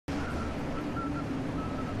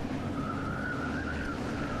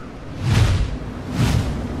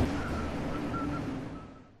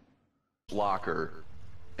blocker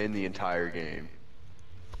in the entire game.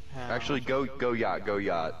 How? Actually, go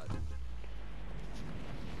yacht.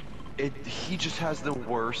 He just has the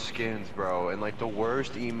worst skins, bro, and like the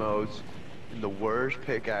worst emotes and the worst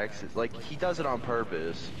pickaxes. Like he does it on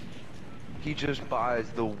purpose. He just buys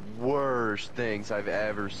the worst things I've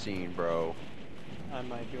ever seen, bro. I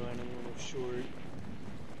might go in and move short.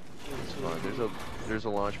 It's fine. There's a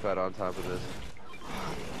launch pad on top of this.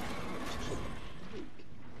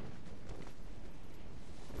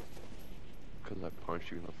 Cause I punched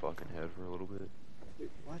you in the fucking head for a little bit. Wait,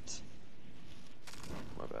 what?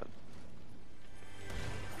 My bad.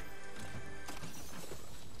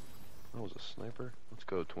 That was a sniper. Let's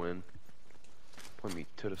go, twin. Point me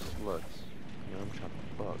to the sluts. You know, I'm trying to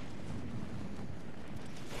fuck.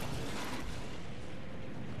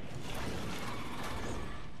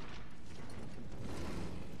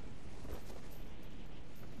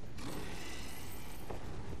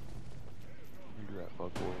 Do that,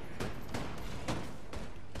 fuck boy.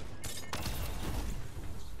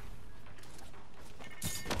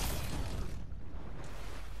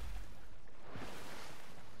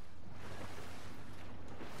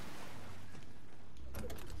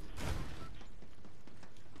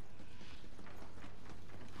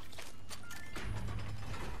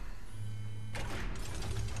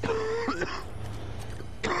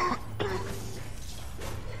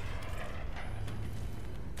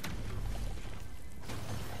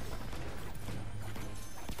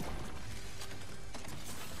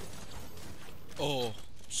 Oh,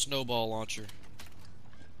 snowball launcher.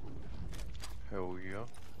 Hell yeah.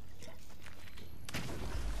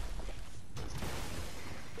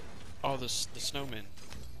 Oh, the snowman.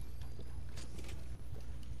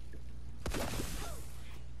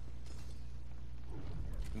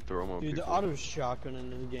 Throw 'em on Dude, the people. auto shotgun in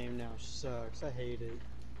this game now sucks. I hate it.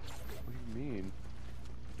 What do you mean?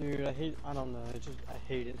 Dude, I don't know, I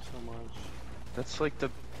hate it so much. That's like the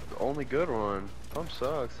only good one. Pump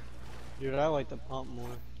sucks. Dude, I like the pump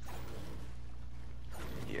more.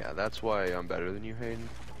 Yeah, that's why I'm better than you, Hayden.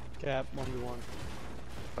 Cap, 1v1.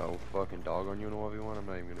 Oh, fucking dog on you in a 1v1? I'm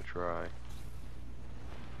not even gonna try. Is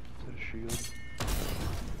that a shield?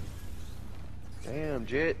 Damn,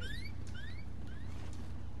 Jit!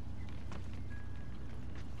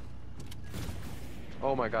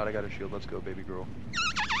 Oh my god, I got a shield. Let's go, baby girl.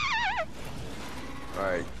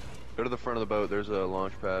 Alright, go to the front of the boat. There's a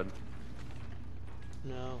launch pad.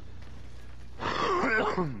 No.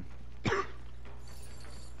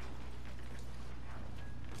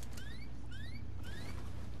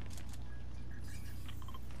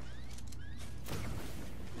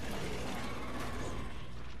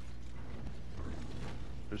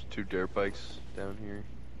 There's 2 dirt bikes down here.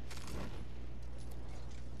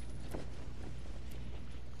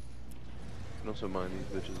 You can also mine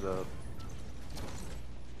these bitches up.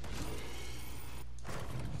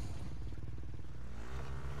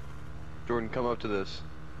 Jordan, come up to this.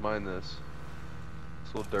 Mine this.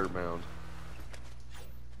 This little dirt mound.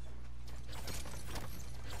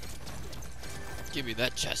 Give me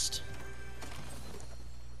that chest.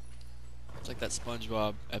 It's like that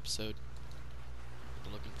SpongeBob episode.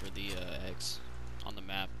 They're looking for the eggs on the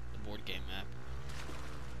map, the board game map.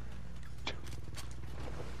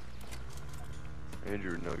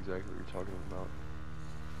 Andrew would know exactly what you're talking about.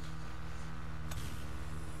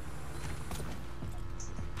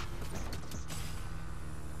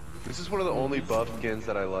 This is one of the only buff skins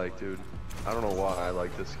that I like, dude. I don't know why I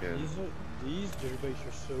like this skin. These dirtbags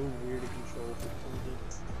are so weird to control for some reason.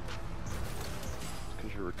 It's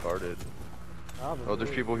because you're retarded. Probably. Oh,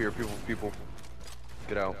 there's people here, people.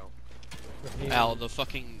 Get out. Ow,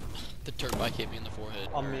 the dirt bike hit me in the forehead.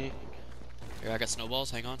 On me. Here, I got snowballs,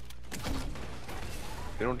 hang on.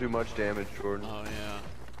 They don't do much damage, Jordan. Oh, yeah.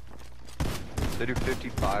 They do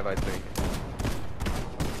 55, I think.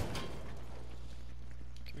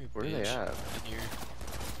 Come here, Where are they bitch. at? In here.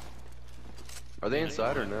 Are they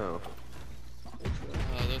inside or no?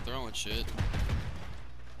 They're throwing shit.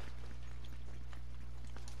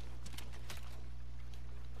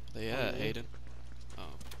 They at, Hayden? Oh.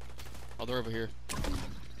 Oh, they're over here.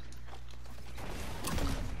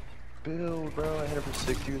 Build, bro. I hit him for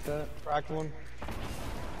 60 with that. Cracked one.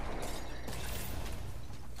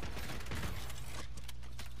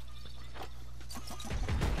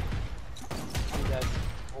 He's dead.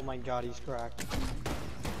 Oh my god, he's cracked.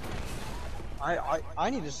 I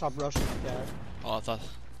need to stop rushing like that. Oh, I thought.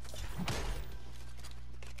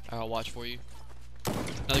 I'll watch for you.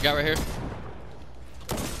 Another guy right here.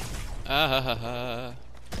 Ah ha ha ha.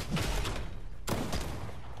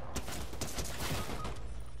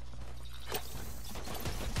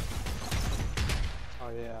 Oh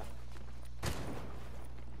yeah.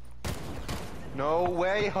 No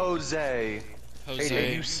way, Jose. Jose.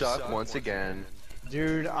 Hey, you suck once again.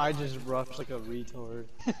 Dude, I just rushed like a retard.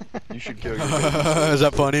 You should kill your baby. Is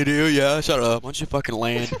that funny to you? Yeah, shut up. Why don't you fucking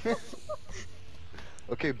land?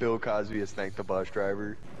 Okay, Bill Cosby has thanked the bus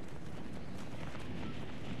driver.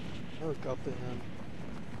 I look up to him.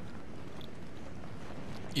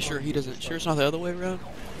 You sure he doesn't? Sure it's not the other way around?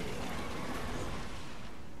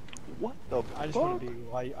 What the I just want to be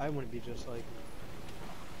like, I want to be just like him.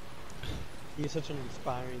 He's such an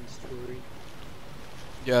inspiring story.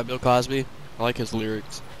 Yeah, Bill Cosby. I like his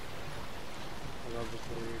lyrics. I love his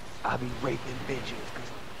lyrics. I be raping bitches because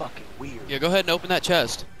I'm fucking weird. Yeah, go ahead and open that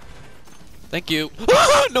chest. Thank you.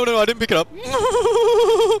 No, I didn't pick it up.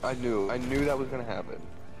 I knew that was gonna happen.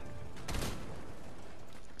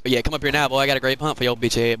 Yeah, come up here now, boy. I got a great pump for your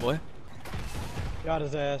bitch head, boy. Got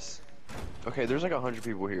his ass. Okay, there's like 100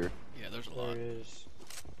 people here. Yeah, there's a There lot. it is.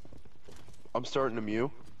 I'm starting to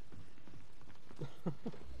mew.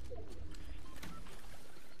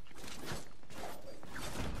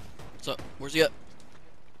 What's up? Where's he at?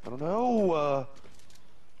 I don't know.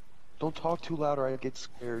 Don't talk too loud or I get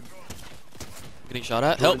scared. Getting shot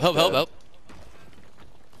at? Help, help, help, help.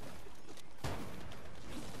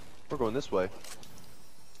 We're going this way.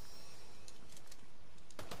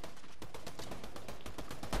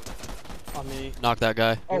 On me. Knock that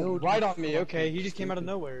guy. Oh, right on me. Okay, he just came out of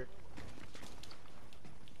nowhere.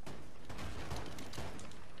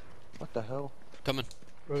 What the hell? Coming.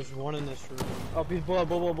 There's one in this room. Oh, he's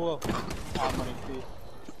below. Ah, money feet.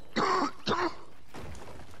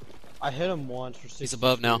 I hit him once for 60. He's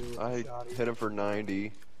above now. I hit him for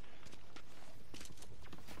 90.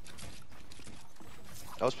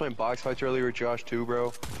 I was playing box fights earlier with Josh too,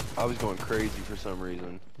 bro. I was going crazy for some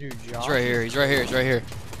reason. Dude, Josh. He's right here. He's right here. He's right here.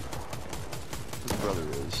 His brother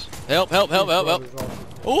is. Help, help, help, help, help.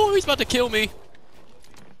 Oh, he's about to kill me.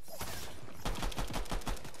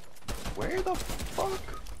 Where the fuck?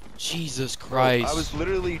 Jesus Bro, Christ. I was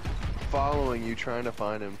literally following you trying to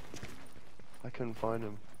find him. I couldn't find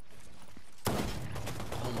him.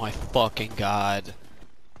 Oh my fucking god.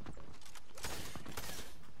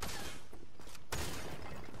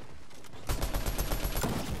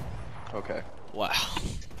 Okay. Wow.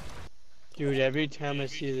 Dude, every time I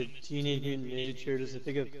see the Teenage Mutant Ninja Turtles, I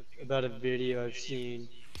think about a video I've seen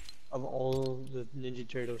of all the Ninja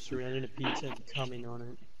Turtles surrounding a pizza and coming on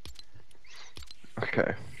it.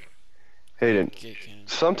 Okay. Hayden, Kick him.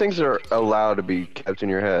 some things are allowed to be kept in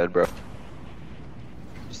your head, bro.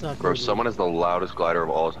 It's not Bro, good. someone is the loudest glider of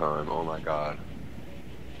all time. Oh my god.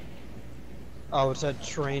 Oh, it's that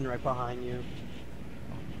train right behind you.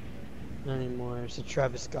 Not anymore. It's a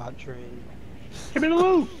Travis Scott train. Give me the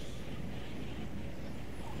loot!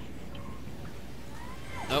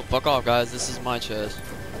 Nope, fuck off, guys. This is my chest.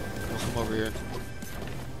 I'll come over here.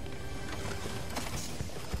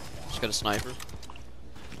 Just got a sniper.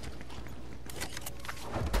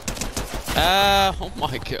 Ah, oh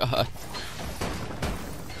my god.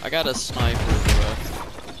 I got a sniper,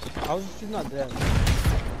 bro. I was just not dead.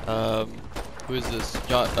 Who is this?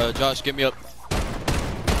 Josh, get me up.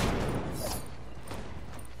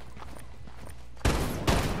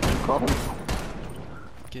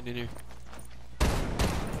 Get in here.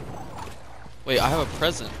 Wait, I have a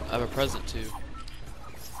present. I have a present too.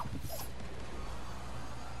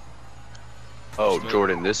 Oh,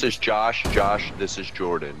 Jordan, this is Josh. Josh, this is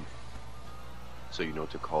Jordan. So you know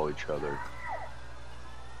what to call each other.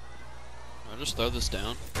 I'll just throw this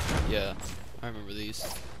down. Yeah, I remember these.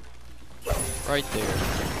 Right there.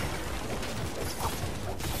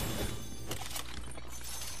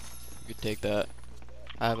 You could take that.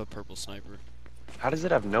 I have a purple sniper. How does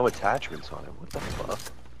it have no attachments on it? What the fuck?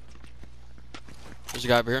 There's a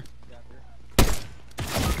guy over here.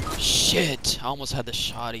 Shit! I almost had the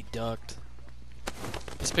shot, he ducked.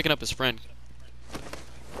 He's picking up his friend.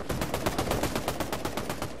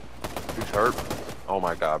 Who's hurt? Oh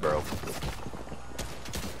my god, bro.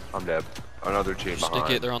 I'm dead. Another team Just behind.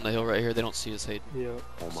 stick it, they're on the hill right here. They don't see us, Hayden. Yeah.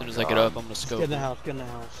 Oh As my soon as god. I get up, I'm gonna Get scope. in the house. Get in the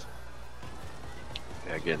house.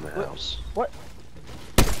 Yeah, get in the house. What?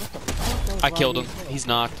 I killed him. He's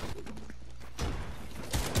knocked.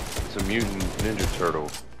 It's a mutant ninja turtle.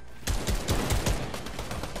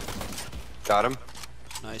 Got him?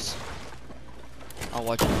 Nice. I'll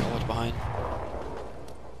watch behind.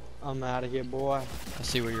 I'm out of here, boy. I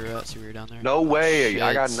see where you're at. See where you're down there. No way!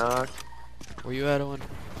 I got Shit. knocked. Where you at, Owen?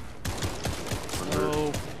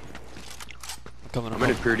 No. Coming I'm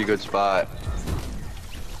in a pretty good spot.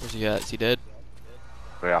 Where's he at? Is he dead?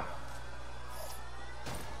 Yeah.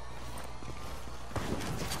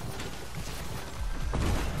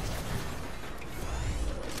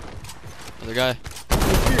 Other guy.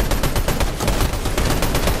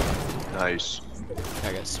 Nice.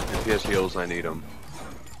 I got some. If he has heals, I need them.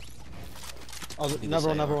 Oh, Need another this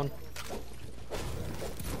one, another AR. one.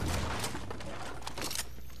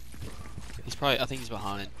 He's probably. I think he's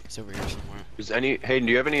behind. He's over here somewhere. Hayden,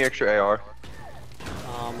 do you have any extra AR?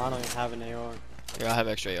 I don't even have an AR. Here, I have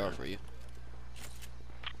extra AR for you.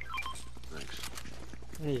 Thanks.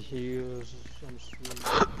 Any heals? I'm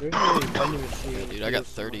sure. There's a vending machine. Yeah, dude, I got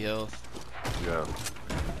 30 health. Yeah.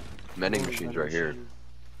 Vending Oh, machines vending right here. machine.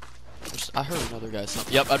 I heard another guy.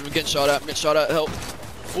 Yep, I'm getting shot at. I'm getting shot at. Help!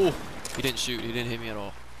 Oh, he didn't shoot. He didn't hit me at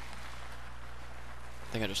all.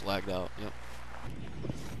 I think I just lagged out. Yep.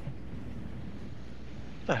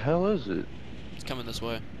 What the hell is it? It's coming this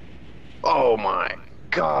way. Oh my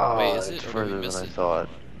god! Wait, is it, It's or did we further miss than I it? thought.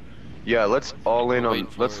 Yeah, let's all in We're on. waiting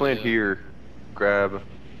for Let's it, land yeah. here. Grab.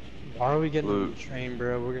 Why are we getting Loot. on the train,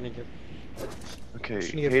 bro? We're gonna get. Okay,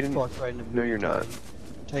 Just gonna get Hayden. fucked right in the No, you're not.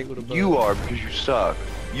 Take with a boat. You are because you suck.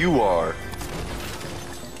 You are.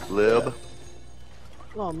 Lib.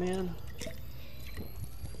 Oh man.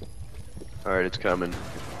 All right, it's coming.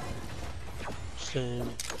 Same.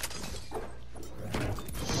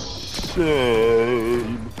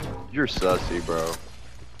 Same. You're sussy, bro.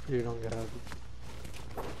 You don't get out.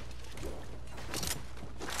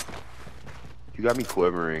 You got me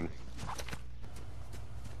quivering.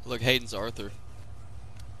 Look, Hayden's Arthur.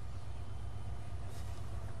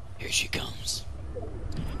 Here she comes.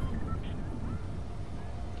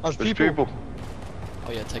 There's There's people. people.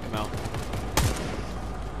 Oh yeah, take him out.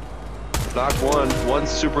 Knock one. One's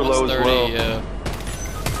super low as 130, well. yeah.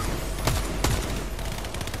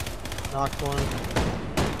 Knocked one.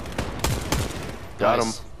 Got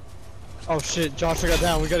Nice. him. Oh shit, Joshua got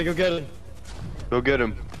down. We gotta go get him. Go get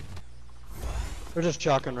him. We're just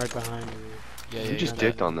chalking right behind you. Yeah, You yeah, just yeah.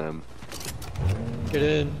 dicked on them. Get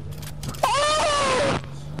in.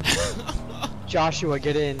 Joshua,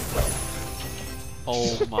 get in.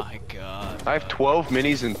 Oh my god. I have 12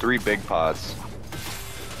 minis and 3 big pots.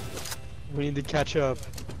 We need to catch up.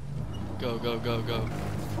 Go, go, go, go.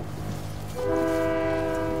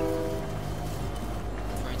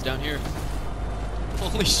 Train's down here.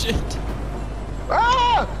 Holy shit.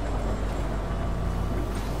 Ah!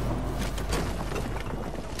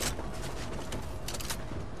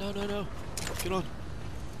 No, no, no. Get on.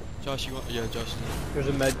 Josh, you want? Yeah, Josh. There's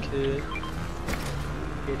a med kit.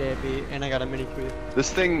 Get that beat. And I got a mini crew.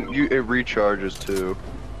 This thing, it recharges too.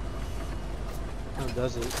 How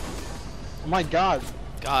does it? Oh my god.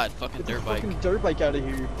 God, fucking Get the dirt bike. fucking dirt bike out of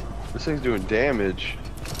here. This thing's doing damage.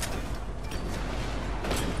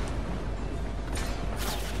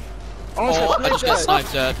 Oh, I just got sniped.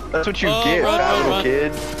 sniped at. That's what you Oh, get, run, battle run, run.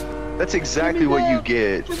 kid. That's exactly what you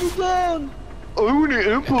get. Get me down. I wanna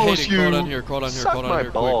impulse Hayden, you. crawl down here, crawl down here, Suck crawl down my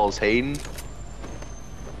here, quick. balls, Hayden.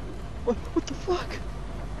 What the fuck?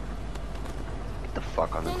 Get the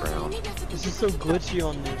fuck on the ground. This is so glitchy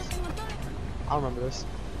on this. I remember this.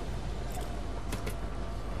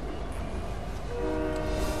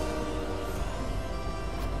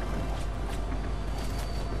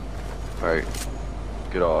 Alright.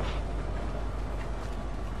 Get off.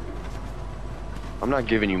 I'm not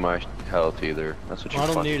giving you my health either. That's what you I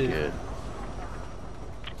don't fucking need get. it.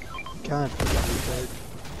 God,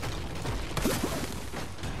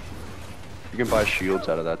 You can buy shields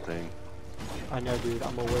out of that thing. I know, dude.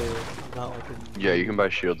 I'm aware. I'm not like a... Yeah, you can buy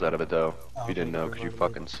shields out of it though. Oh, If you didn't okay, know, because you never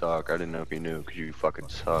mind. fucking suck. I didn't know if you knew, because you fucking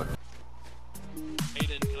suck.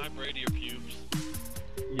 Hayden, can I braid your pubes?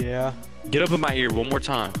 Yeah. Get up in my ear one more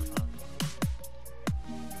time.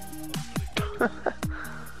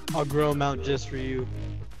 I'll grow them out just for you.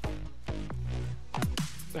 What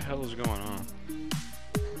the hell is going on?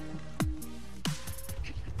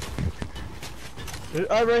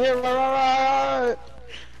 Alright, right here, right.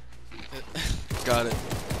 Got it.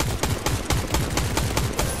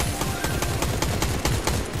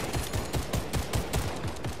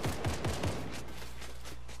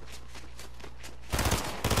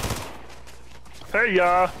 Hey,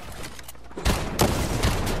 y'all.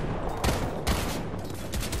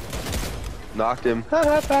 Knocked him.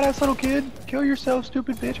 Haha, badass little kid. Kill yourself,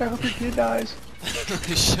 stupid bitch. I hope your kid dies.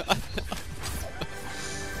 Shot.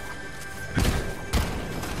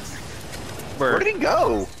 Where did he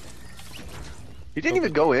go? He didn't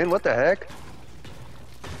even go in. What the heck?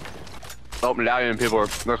 Oh, medallion people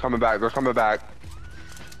they're coming back. They're coming back.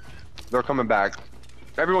 They're coming back.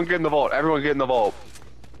 Everyone get in the vault. Everyone get in the vault.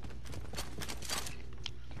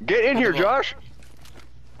 Get in here, Josh.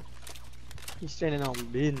 He's standing on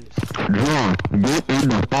business.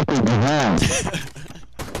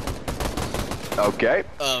 Okay.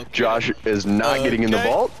 Oh, Josh is not getting in the Okay.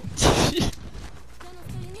 vault.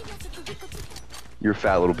 You're a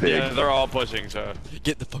fat little pig. Yeah, they're all pushing, so.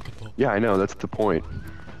 Get the fucking ball. Yeah, I know. That's the point.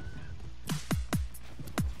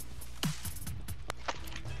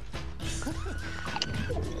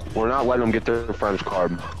 We're not letting them get their friend's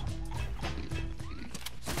card.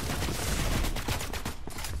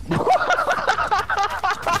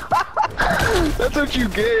 That's what you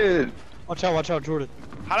get Watch out, Jordan.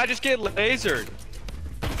 How'd I just get lasered?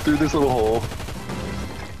 through this little hole.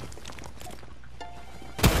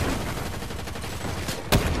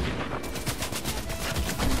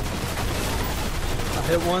 I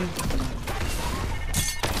hit one.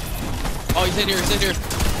 Oh, he's in here, he's in here.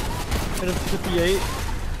 Hit a 58.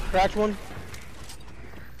 Cracked one.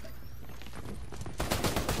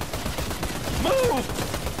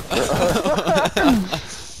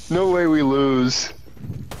 No way we lose.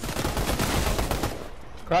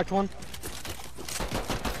 Cracked one.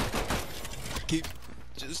 Keep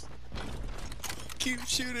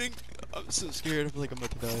shooting. I'm so scared. I feel like I'm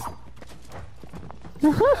about to die.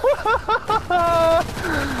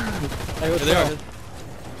 Hey, what's There they up? are.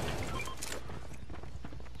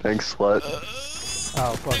 Thanks, slut.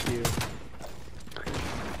 Oh, fuck you.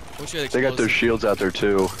 Wish you had They got their explosives. shields out there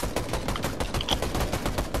too.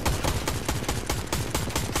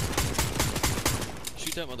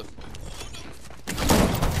 Shoot that mother.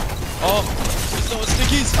 Oh, he's throwing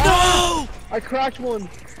stickies. No! I cracked one.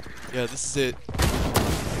 Yeah, this is it.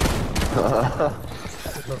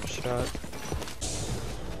 Rough shot.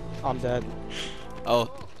 I'm dead.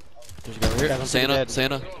 Oh, there's a guy over here. Yeah, I'm Santa, dead.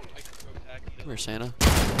 Santa. Come here, Santa.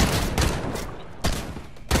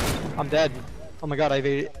 I'm dead. Oh my god, I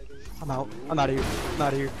evaded it. I'm out. I'm out of here. I'm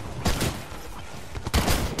out of here.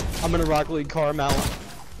 I'm in a Rocket League car, I'm out.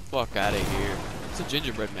 Fuck out of here. It's a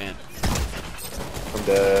gingerbread man. I'm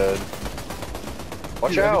dead.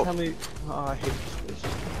 Watch Dude, every out! time we- Oh, I hate this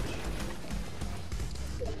place.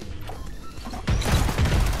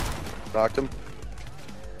 Knocked him.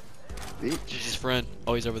 He's his friend.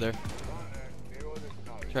 Oh, he's over there.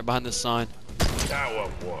 He's right behind this sign.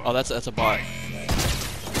 Oh, that's a bot.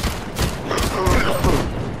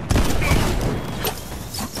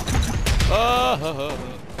 Oh,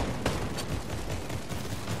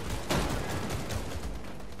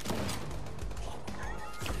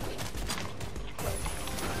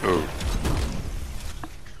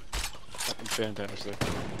 Fucking fantastic.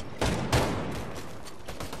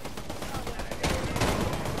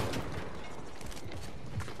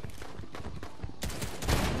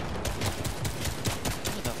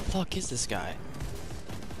 Where the fuck is this guy?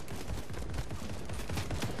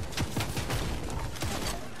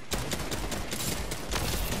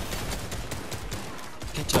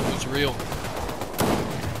 Can't tell who's real.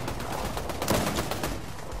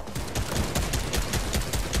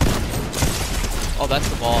 Oh, that's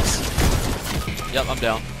the boss. Yep, I'm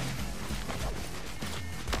down.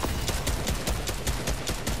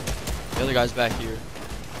 The other guy's back here.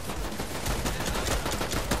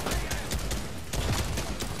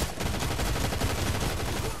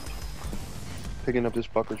 Picking up this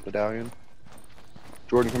fucker's medallion.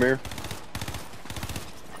 Jordan, come here.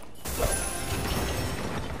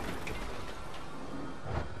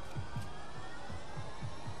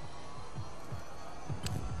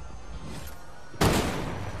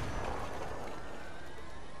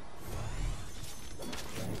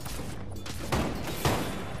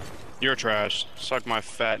 You're trash. Suck my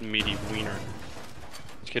fat and meaty wiener.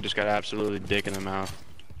 This kid just got absolutely dick in the mouth.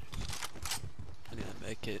 I need a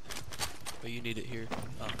med kit. Oh, you need it here.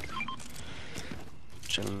 Oh.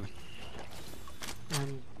 Chilling.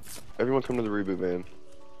 Everyone come to the reboot van.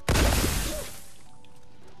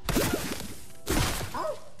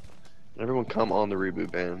 Everyone come on the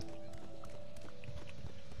reboot van.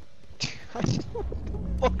 What the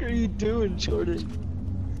fuck are you doing, Jordan?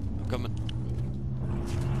 I'm coming.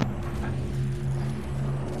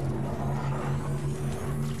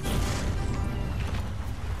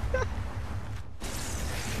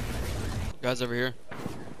 Guys over here.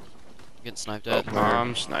 Getting sniped at.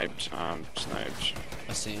 I'm sniped. I'm sniped.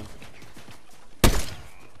 I see him.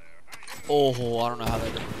 Oh, I don't know how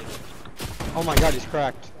that did it. Oh my god, he's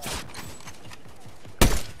cracked.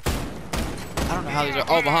 I don't know how these are.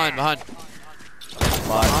 Oh, behind. Behind,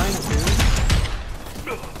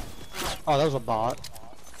 dude. Oh, that was a bot.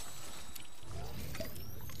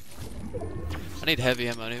 I need heavy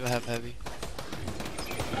ammo. I need to have heavy.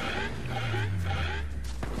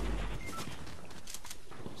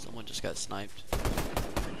 Someone just got sniped.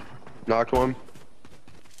 Knocked one.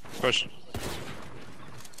 Push.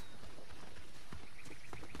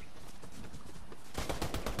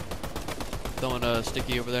 Throwing a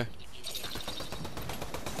sticky over there.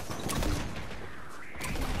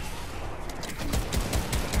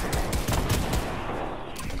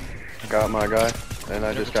 knock out my guy, and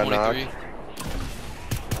I just got knocked.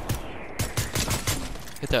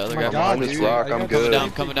 Hit that other Oh my guy. God, On this dude, rock, I I'm got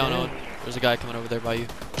good. Coming down, Owen. There's a guy coming over there by you.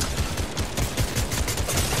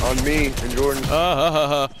 On me and Jordan.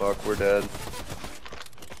 Fuck, we're dead.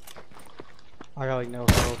 I got like no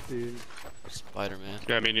health, dude. Spider-Man.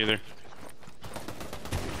 Yeah, me neither.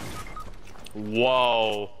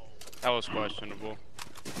 Whoa. That was questionable.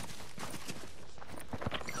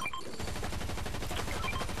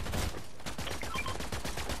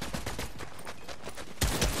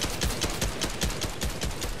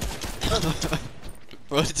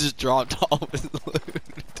 Bro, he just dropped off his loot.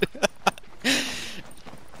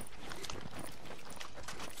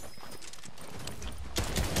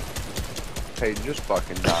 Hey, just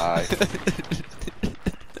fucking die.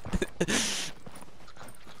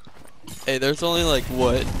 Hey, there's only like,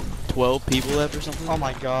 what, 12 people left or something? Oh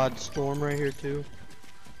my God, storm right here too.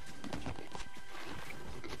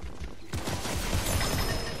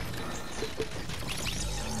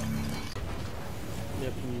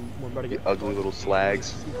 Yep, we're about to You get ugly little slags.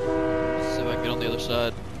 See if I can get on the other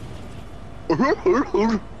side.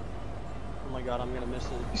 Oh my God, I'm gonna miss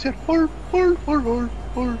it. He said,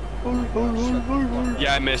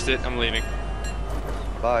 Yeah, I missed it. I'm leaving.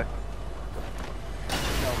 Bye,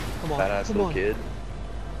 No, come on, fat ass come little on. kid.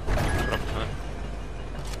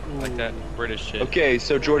 Like that British shit. Okay,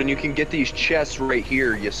 so Jordan, you can get these chests right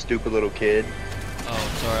here, you stupid little kid.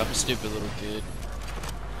 Oh, sorry, I'm a stupid little kid.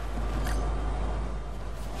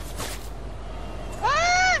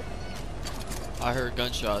 I heard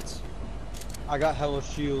gunshots. I got hella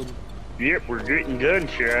shield. Yep, we're getting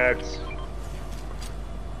gunshots.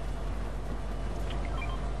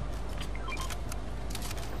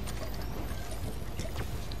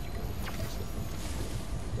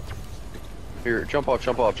 Here, jump off,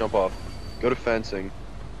 jump off, jump off. Go to fencing.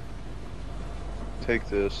 Take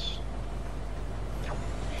this.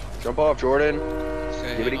 Jump off, Jordan.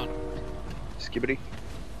 Okay, Skibbity. hang on. Skibbity.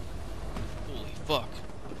 Holy fuck.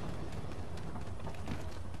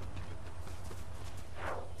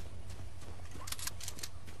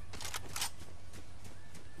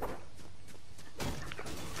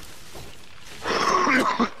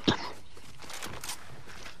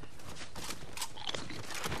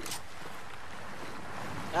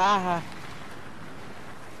 Ah.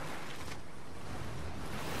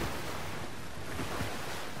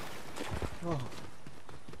 Oh.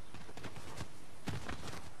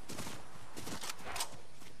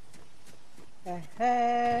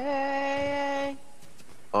 Hey.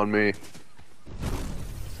 On me.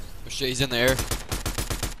 Shay's in the air.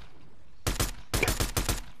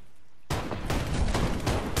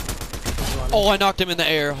 Oh, I knocked him in the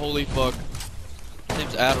air. Holy fuck. His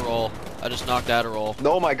name's Adderall. I just knocked Adderall.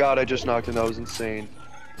 Oh my god, I just knocked him. That was insane.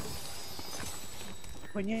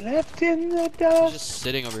 When you left in the He's dust just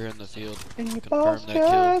sitting over here in the field. and your Confirm boss that kill.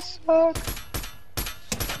 just sucked.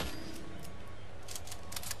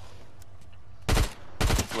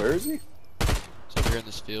 Where is he? He's over here in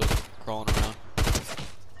this field, crawling around.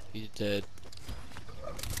 He's dead.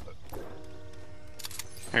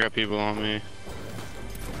 I got people on me.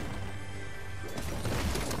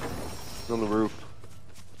 He's on the roof.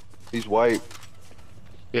 He's white.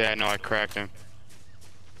 Yeah, no, I cracked him.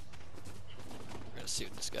 We're gonna see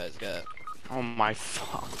what this guy's got. Oh my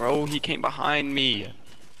fuck, bro. He came behind me.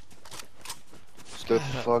 The Shut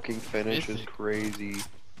up. fucking finish is Mythic. crazy.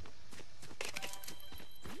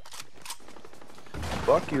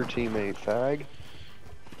 Fuck your teammate, fag.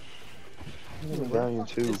 I'm medallion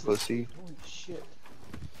too, pussy. Holy shit.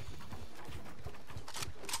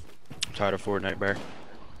 I'm tired of Fortnite, bear.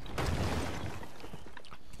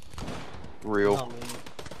 Real. Oh, man.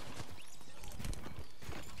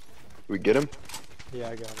 We get him? Yeah,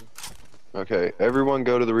 I got him. Okay, everyone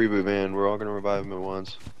go to the reboot van. We're all gonna revive him at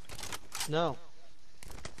once. No.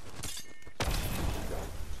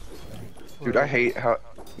 Dude, I hate how.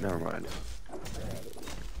 Never mind.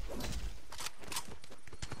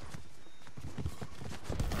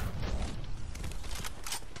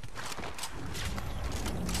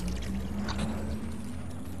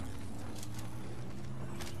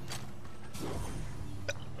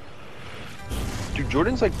 Dude,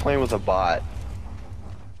 Jordan's like playing with a bot.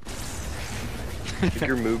 Like,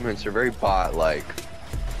 your movements are very bot-like.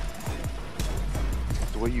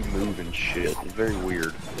 The way you move and shit is very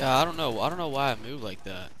weird. Yeah, I don't know why I move like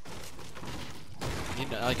that. I mean,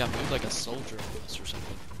 like I move like a soldier almost or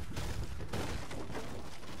something.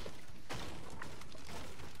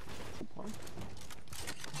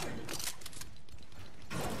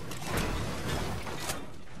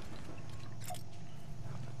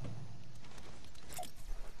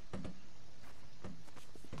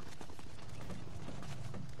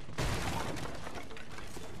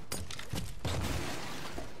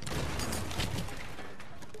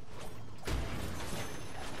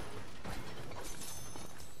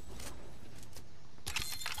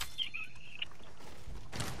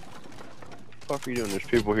 fuck are you doing? There's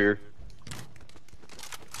people here.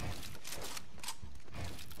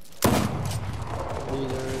 Maybe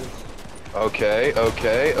there is. Okay.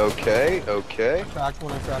 I cracked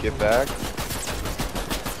one, Get back.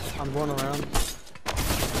 I'm going around.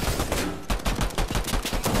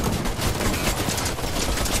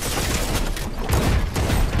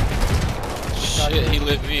 Shit, he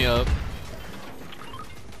lit me up.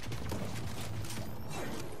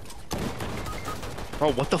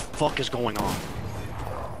 Bro, what the fuck is going on?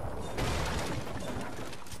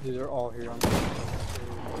 Dude, they're all here on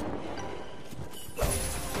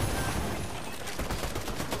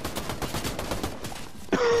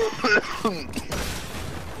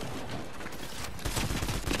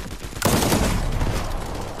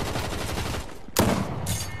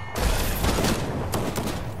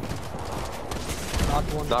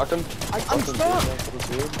Knocked one. Knocked him? I'm stuck!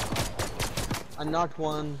 I knocked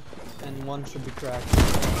one, and one should be cracked.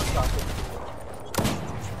 Stop it.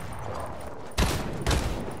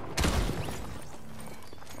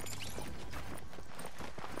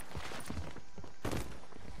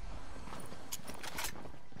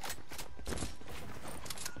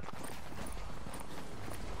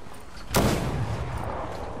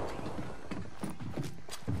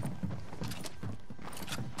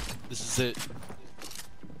 This is it.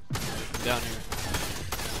 Down here.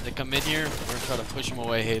 They come in here, we're gonna try to push them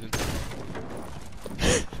away, Hayden.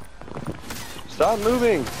 Stop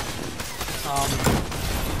moving!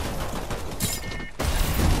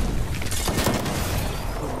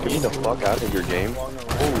 Get me the fuck out of your game.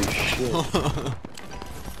 Holy shit.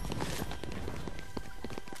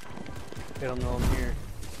 They don't know I'm here.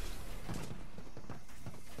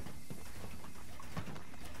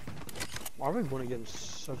 Why are we going to get in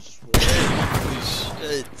such sweat? Holy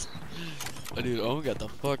shit. Oh, dude, Owen got the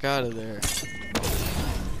fuck out of there.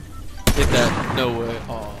 Hit that. No way.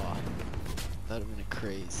 Aw. That'd have been a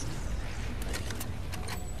craze.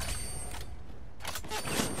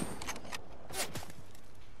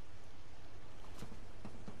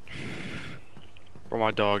 Bro,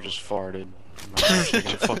 my dog just farted. My dog's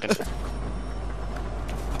taking a fucking...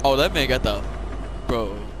 Oh, that man got the...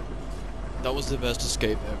 Bro. That was the best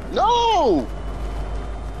escape ever. No!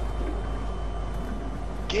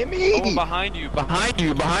 Get me! Oh, behind you, behind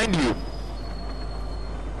you, behind you!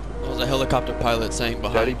 That was a helicopter pilot saying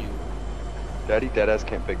behind Daddy. you. Daddy deadass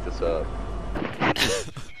can't pick this up.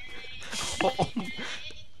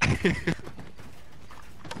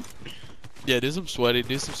 Yeah, do some sweaty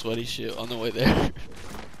shit on the way there.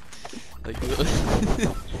 Like,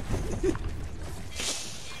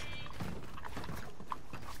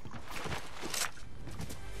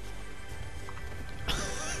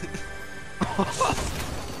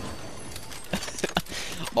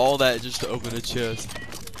 all that just to open a chest.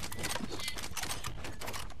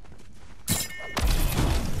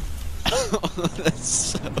 That's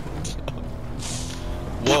so dumb.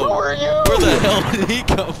 Whoa. Who are you? Where the hell did he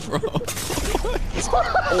come from?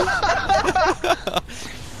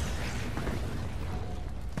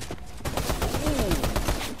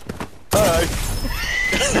 Hi.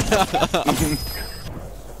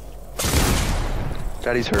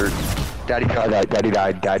 Daddy's hurt. Daddy died. Daddy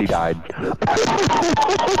died. Daddy died.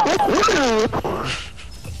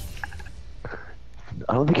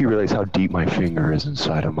 I don't think you realize how deep my finger is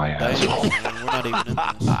inside of my ass. Damn, man, we're not even in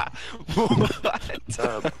this.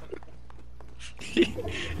 What?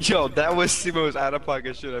 Yo, that was the most out of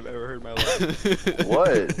pocket shit I've ever heard in my life.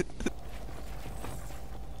 What?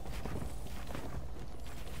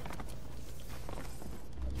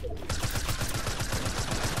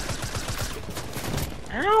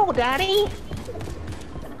 Ow, Daddy!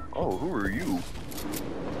 Oh, who are you?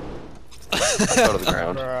 Out of the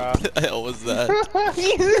ground. What the hell was that?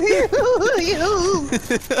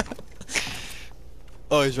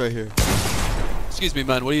 Oh, he's right here. Excuse me,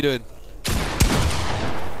 man. What are you doing?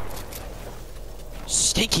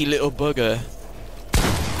 Stinky little bugger.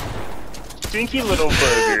 Stinky little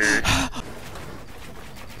burger.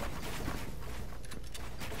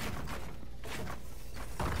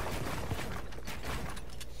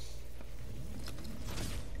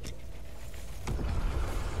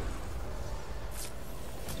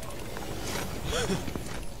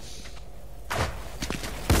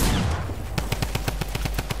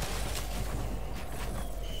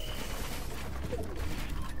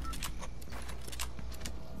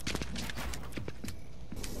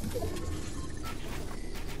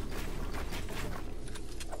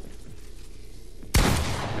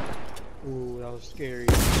 Ooh, that was scary.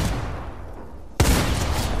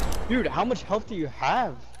 Dude, how much health do you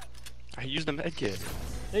have? I used the med kit.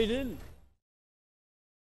 They didn't.